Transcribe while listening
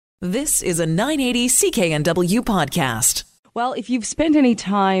This is a 980 CKNW podcast. Well, if you've spent any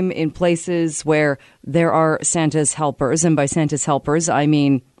time in places where there are Santa's helpers, and by Santa's helpers, I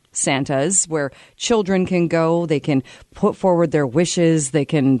mean Santas, where children can go, they can put forward their wishes, they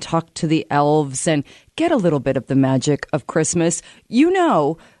can talk to the elves and get a little bit of the magic of Christmas, you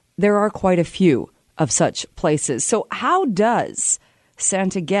know there are quite a few of such places. So how does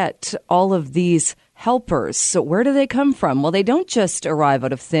Santa get all of these helpers? So where do they come from? Well, they don't just arrive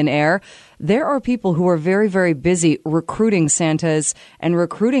out of thin air. There are people who are very, very busy recruiting Santas and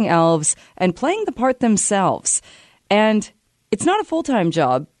recruiting elves and playing the part themselves. And it's not a full-time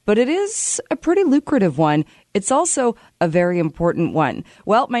job, but it is a pretty lucrative one. It's also a very important one.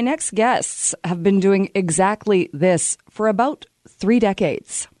 Well, my next guests have been doing exactly this for about 3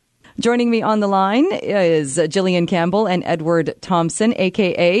 decades. Joining me on the line is Gillian Campbell and Edward Thompson,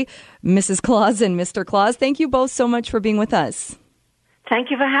 a.k.a. Mrs. Claus and Mr. Claus. Thank you both so much for being with us. Thank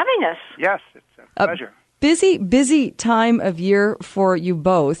you for having us. Yes, it's a pleasure. Busy time of year for you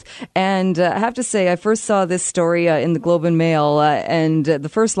both. And I have to say, I first saw this story in the Globe and Mail, and the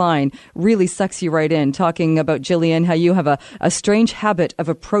first line really sucks you right in, talking about, Gillian, how you have a strange habit of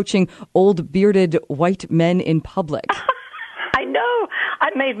approaching old bearded white men in public. I know.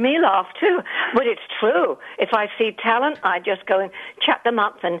 It made me laugh, too. But it's true. If I see talent, I just go and chat them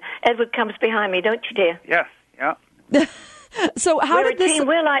up, and Edward comes behind me, don't you, dear? Yes, yeah. So how We're did this... team.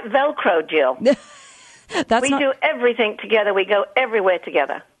 We're like Velcro, Jill. We do everything together. We go everywhere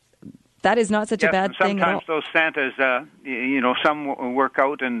together. That is not such a bad thing at all. Sometimes those Santas, some work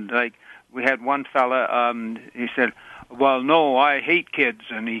out, and like we had one fella, he said, well, no, I hate kids,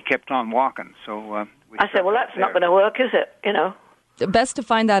 and he kept on walking. So I said, well, that's not going to work, is it? You know. Best to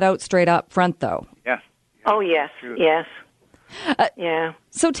find that out straight up front, though. Yes. Oh, yes, yes. Yeah.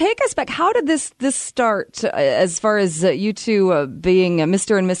 So take us back. How did this start as far as you two being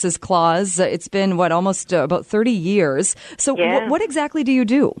Mr. and Mrs. Claus? It's been, almost about 30 years. So yeah. What exactly do you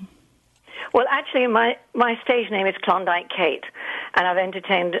do? Well, actually, my stage name is Klondike Kate, and I've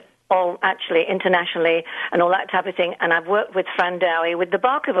entertained internationally and all that type of thing. And I've worked with Fran Dowie with the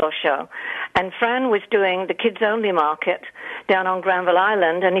Barkerville Show. And Fran was doing the kids-only market down on Granville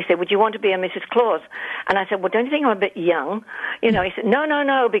Island, and he said, would you want to be a Mrs. Claus? And I said, well, don't you think I'm a bit young? You know, he said,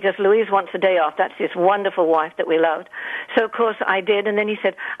 no, because Louise wants a day off. That's his wonderful wife that we loved. So, of course, I did. And then he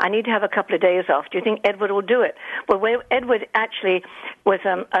said, I need to have a couple of days off. Do you think Edward will do it? Well, Edward actually was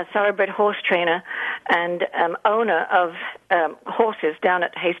a thoroughbred horse trainer and owner of horses down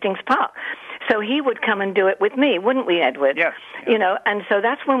at Hastings Park. So he would come and do it with me, wouldn't we, Edward? Yes. You know, and so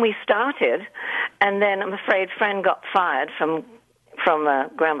that's when we started. And then I'm afraid Fran got fired from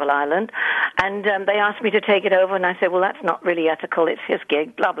Granville Island, and they asked me to take it over, and I said, well, that's not really ethical. It's his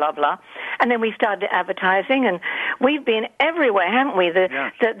gig, blah, blah, blah. And then we started advertising, and we've been everywhere, haven't we? The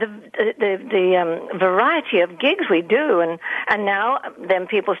variety of gigs we do, and now then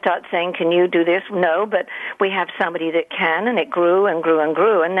people start saying, can you do this? No, but we have somebody that can, and it grew and grew and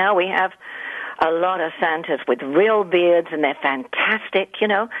grew, and now we have a lot of Santas with real beards, and they're fantastic, you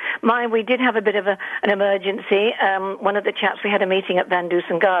know. We did have a bit of an emergency. One of the chaps, we had a meeting at Van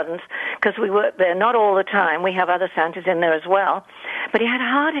Dusen Gardens, because we work there not all the time. We have other Santas in there as well. But he had a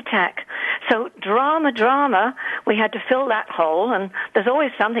heart attack. So drama, we had to fill that hole, and there's always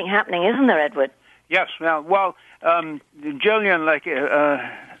something happening, isn't there, Edward? Yes, well, Gillian,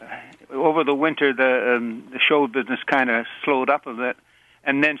 over the winter, the show business kind of slowed up a bit.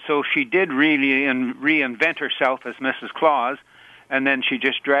 And then so she did really reinvent herself as Mrs. Claus, and then she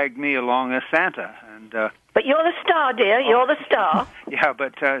just dragged me along as Santa. And but you're the star, dear. You're the star. Yeah,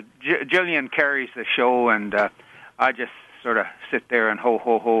 but Gillian carries the show, and I just sort of sit there and ho,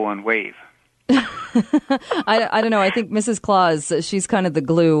 and wave. I don't know. I think Mrs. Claus, she's kind of the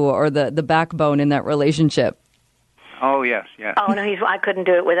glue or the backbone in that relationship. Oh, yes, yes. Oh, no, I couldn't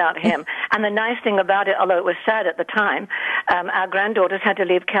do it without him. And the nice thing about it, although it was sad at the time, our granddaughters had to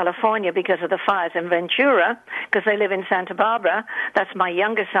leave California because of the fires in Ventura, because they live in Santa Barbara. That's my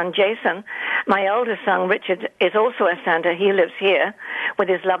youngest son, Jason. My oldest son, Richard, is also a Santa. He lives here with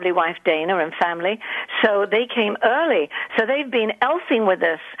his lovely wife, Dana, and family. So they came early. So they've been elfing with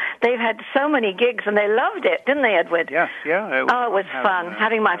us. They've had so many gigs, and they loved it, didn't they, Edward? Yes, yeah. It was fun.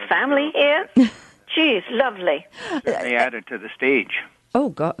 Having my family here. Geez, lovely. They added to the stage. Oh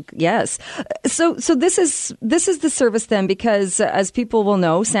God, yes. So this is the service then, because as people will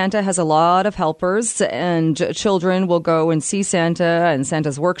know, Santa has a lot of helpers, and children will go and see Santa and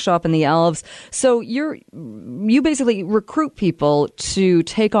Santa's workshop and the elves. So you basically recruit people to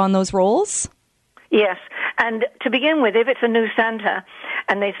take on those roles? Yes, And to begin with, if it's a new Santa,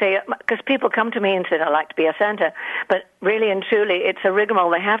 and they say, because people come to me and say, I'd like to be a Santa, but really and truly, it's a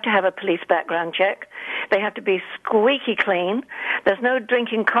rigmarole. They have to have a police background check. They have to be squeaky clean. There's no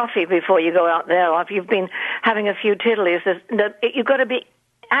drinking coffee before you go out there, or if you've been having a few tiddlies, you've got to be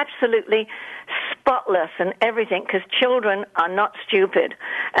absolutely spotless and everything, because children are not stupid,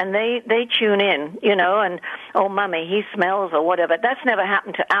 and they tune in, and, oh, mummy, he smells or whatever. That's never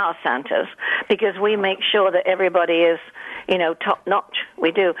happened to our Santas, because we make sure that everybody is, top notch.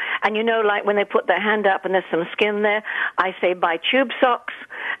 We do. And like when they put their hand up and there's some skin there, I say buy tube socks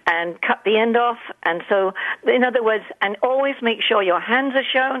and cut the end off. And so, in other words, and always make sure your hands are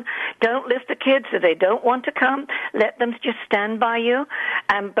shown. Don't lift the kids if they don't want to come. Let them just stand by you.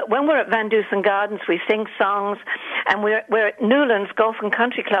 But when we're at Van Dusen Gardens, we sing songs, and we're at Newlands Golf and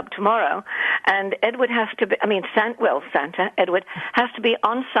Country Club tomorrow, and Edward has to be, Santa, Edward, has to be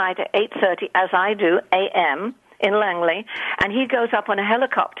on site at 8:30, as I do, a.m., in Langley, and he goes up on a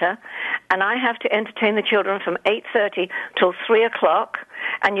helicopter, and I have to entertain the children from 8:30 till 3 o'clock,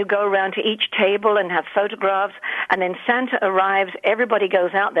 and you go around to each table and have photographs, and then Santa arrives, everybody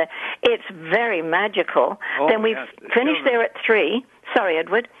goes out there. It's very magical. Then we finish there at 3. Sorry,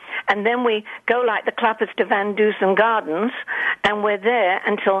 Edward. And then we go like the clappers to Van Dusen Gardens, and we're there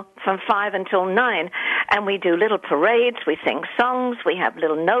from 5 until 9. And we do little parades, we sing songs, we have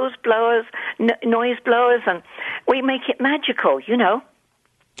little noise blowers, and we make it magical,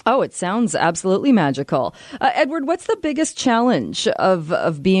 Oh, it sounds absolutely magical. Edward, what's the biggest challenge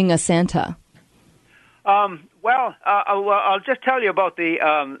of being a Santa? I'll just tell you about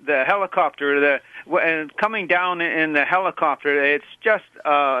the helicopter. And coming down in the helicopter, it's just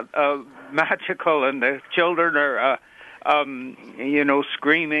magical, and the children are,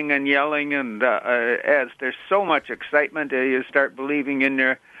 screaming and yelling, and as there's so much excitement, you start believing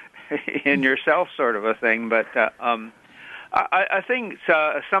in yourself, sort of a thing. But I think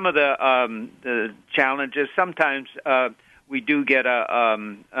some of the challenges sometimes. We do get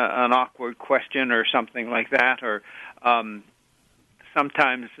an awkward question or something like that, or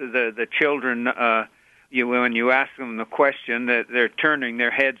sometimes the children, when you ask them the question, that they're turning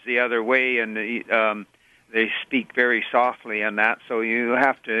their heads the other way, and they speak very softly and that. So you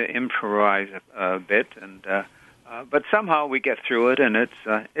have to improvise a bit, and but somehow we get through it, and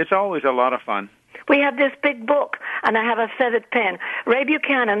it's always a lot of fun. We have this big book, and I have a feathered pen. Ray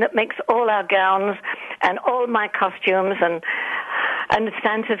Buchanan, that makes all our gowns and all my costumes and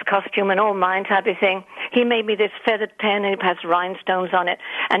Santa's costume and all mine type of thing. He made me this feathered pen, and it has rhinestones on it.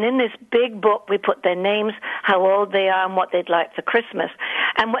 And in this big book, we put their names, how old they are, and what they'd like for Christmas.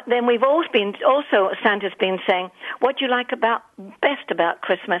 And then we've Santa's been saying, what do you like best about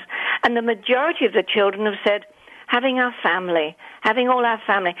Christmas? And the majority of the children have said, having all our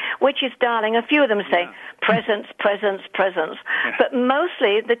family, which is darling. A few of them say, presents. Yeah. But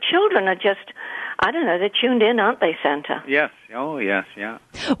mostly the children are just, I don't know, they're tuned in, aren't they, Santa? Yes. Oh, yes, yeah.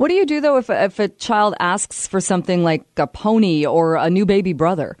 What do you do, though, if a child asks for something like a pony or a new baby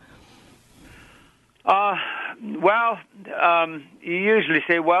brother? You usually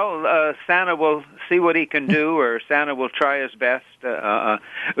say, Santa will see what he can do, or Santa will try his best.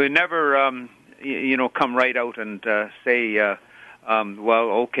 We never... come right out and say, you'll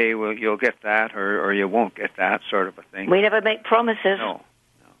get that, or you won't get that, sort of a thing. We never make promises. No.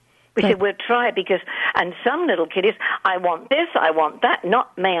 We said we'll try, and some little kiddies, I want this, I want that,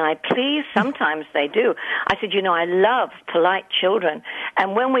 not may I please. Sometimes they do. I said, I love polite children.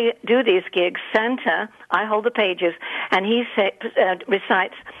 And when we do these gigs, Santa, I hold the pages, and he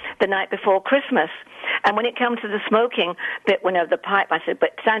recites the night before Christmas. And when it comes to the smoking bit, the pipe, I said,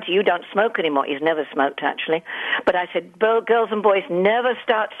 but Santa, you don't smoke anymore. He's never smoked, actually. But I said, girls and boys, never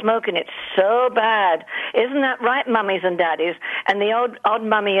start smoking. It's so bad. Isn't that right, mummies and daddies? And the odd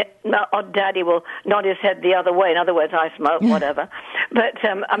daddy will nod his head the other way. In other words, I smoke, whatever. But,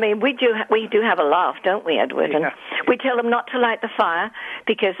 we do have a laugh, don't we, Edward? And we tell them not to light the fire,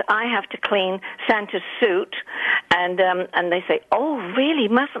 because I have to clean Santa's suit. And they say, oh, really,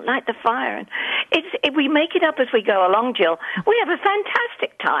 mustn't light the fire. And if we make it up as we go along, Jill, we have a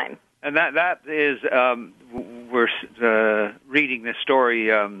fantastic time. And that is, we're reading the story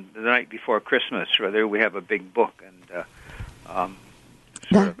the night before Christmas. Whether we have a big book and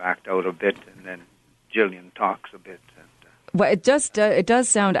sort of act out a bit, and then Gillian talks a bit. Well, it does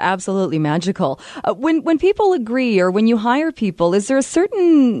sound absolutely magical. When people agree, or when you hire people, is there a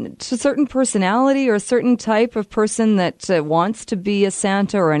certain personality or a certain type of person that wants to be a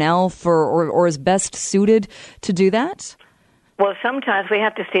Santa or an elf, or is best suited to do that? Well, sometimes we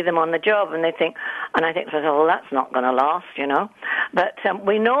have to see them on the job, and I think, well, that's not going to last, But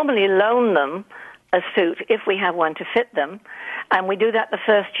we normally loan them a suit if we have one to fit them. And we do that the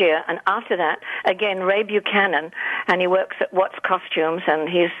first year. And after that, again, Ray Buchanan, and he works at Watts Costumes, and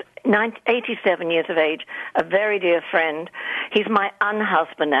he's 87 years of age, a very dear friend. He's my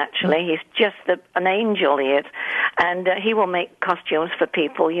unhusband, actually. He's just an angel, he is. And he will make costumes for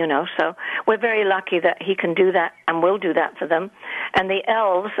people, you know. So we're very lucky that he can do that and will do that for them. And the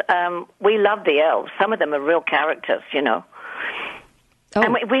elves, we love the elves. Some of them are real characters, you know. Oh.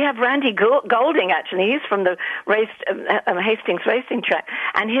 And we have Randy Golding, actually. He's from the Hastings racing track.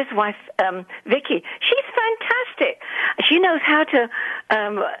 And his wife, Vicky, she's fantastic. She knows how to,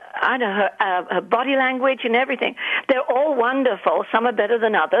 her body language and everything. They're all wonderful. Some are better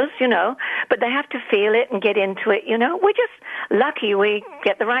than others, you know, but they have to feel it and get into it, you know. We're just lucky we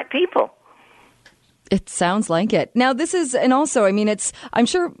get the right people. It sounds like it. Now, this is, and also, I mean, I'm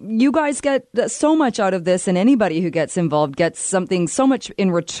sure you guys get so much out of this, and anybody who gets involved gets something so much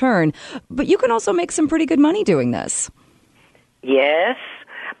in return, but you can also make some pretty good money doing this. Yes.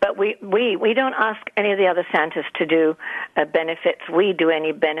 But we don't ask any of the other Santas to do benefits. We do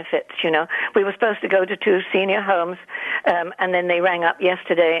any benefits, you know. We were supposed to go to 2 senior homes, and then they rang up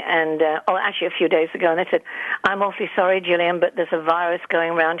yesterday, and actually a few days ago, and they said, "I'm awfully sorry, Gillian, but there's a virus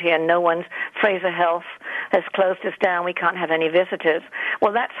going around here. Fraser Health has closed us down. We can't have any visitors."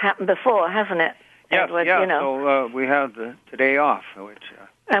 Well, that's happened before, hasn't it, Edward? Yeah. You know. So we have today off, which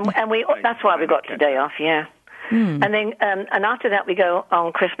that's why we got today off. Yeah. And then, and after that, we go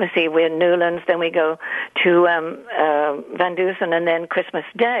on Christmas Eve. We're in Newlands. Then we go to Van Dusen, and then Christmas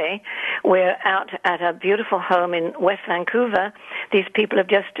Day, we're out at a beautiful home in West Vancouver. These people have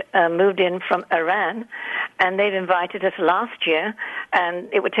just moved in from Iran, and they've invited us last year. And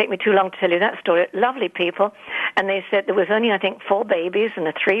it would take me too long to tell you that story. Lovely people, and they said there was only, I think, 4 babies and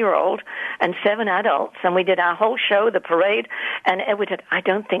a 3-year-old and 7 adults, and we did our whole show, the parade. And Edward said, "I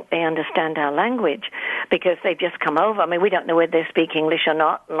don't think they understand our language because they just come over. I mean, we don't know whether they speak English or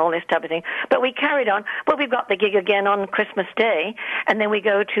not and all this type of thing." But we carried on. Well, we've got the gig again on Christmas Day, and then we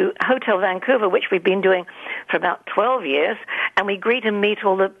go to Hotel Vancouver, which we've been doing for about 12 years, and we greet and meet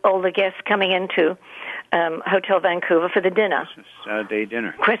all the guests coming into Hotel Vancouver for the dinner.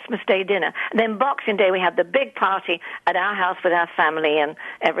 Christmas Day dinner. And then Boxing Day, we have the big party at our house with our family and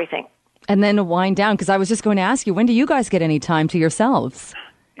everything. And then to wind down, because I was just going to ask you, when do you guys get any time to yourselves?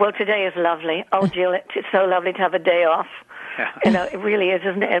 Well, today is lovely. Oh, Jill, it's so lovely to have a day off. Yeah. You know, it really is,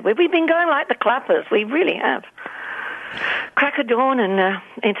 isn't it? We've been going like the clappers. We really have. Crack of dawn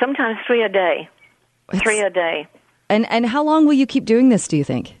and sometimes 3 a day. 3 a day. And how long will you keep doing this, do you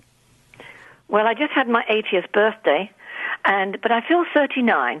think? Well, I just had my 80th birthday, but I feel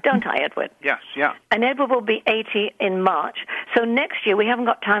 39, don't I, Edward? Yes, yeah. And Edward will be 80 in March. So next year, we haven't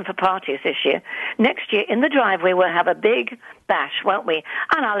got time for parties this year. Next year, in the driveway, we'll have a big bash, won't we?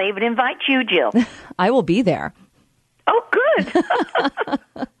 And I'll even invite you, Jill. I will be there. Oh, good.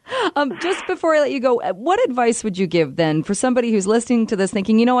 Just before I let you go, what advice would you give then for somebody who's listening to this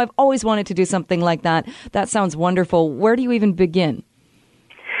thinking, you know, I've always wanted to do something like that. That sounds wonderful. Where do you even begin?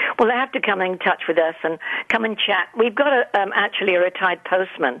 Well, they have to come in touch with us and come and chat. We've got actually a retired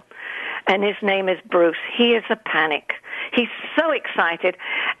postman, and his name is Bruce. He is a panic. He's so excited,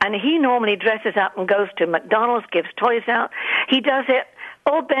 and he normally dresses up and goes to McDonald's, gives toys out. He does it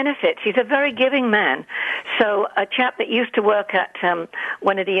all benefits. He's a very giving man. So a chap that used to work at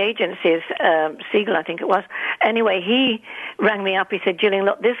one of the agencies, Siegel, I think it was. Anyway, he rang me up. He said, "Gillian,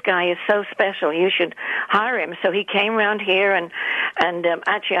 look, this guy is so special. You should hire him." So he came around here, and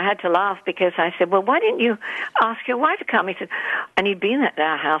actually I had to laugh because I said, "Well, why didn't you ask your wife to come?" He said, and he'd been at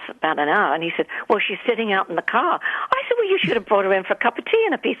our house about an hour, and he said, "Well, she's sitting out in the car." I said, "Well, you should have brought her in for a cup of tea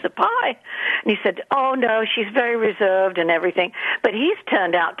and a piece of pie." And he said, "Oh, no, she's very reserved and everything." But he's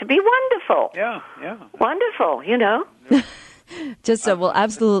turned out to be wonderful. Yeah. Wonderful, you know. Just well,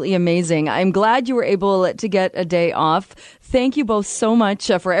 absolutely amazing. I'm glad you were able to get a day off. Thank you both so much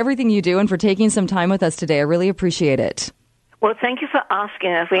for everything you do and for taking some time with us today. I really appreciate it. Well, thank you for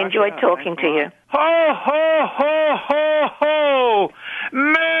asking us. We enjoyed talking to you. Ho, ho, ho, ho, ho!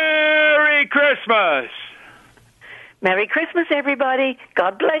 Merry Christmas! Merry Christmas, everybody.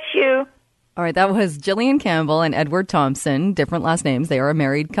 God bless you. All right, that was Gillian Campbell and Edward Thompson, different last names. They are a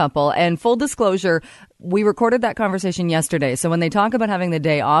married couple. And full disclosure, we recorded that conversation yesterday. So when they talk about having the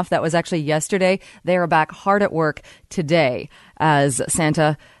day off, that was actually yesterday. They are back hard at work today as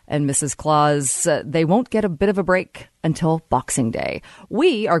Santa and Mrs. Claus. They won't get a bit of a break until Boxing Day.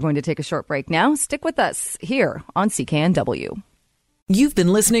 We are going to take a short break now. Stick with us here on CKNW. You've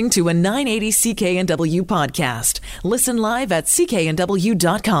been listening to a 980 CKNW podcast. Listen live at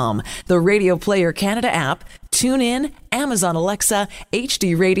cknw.com, the Radio Player Canada app, TuneIn, Amazon Alexa,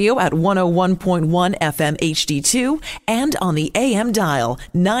 HD Radio at 101.1 FM HD2, and on the AM dial,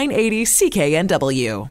 980 CKNW.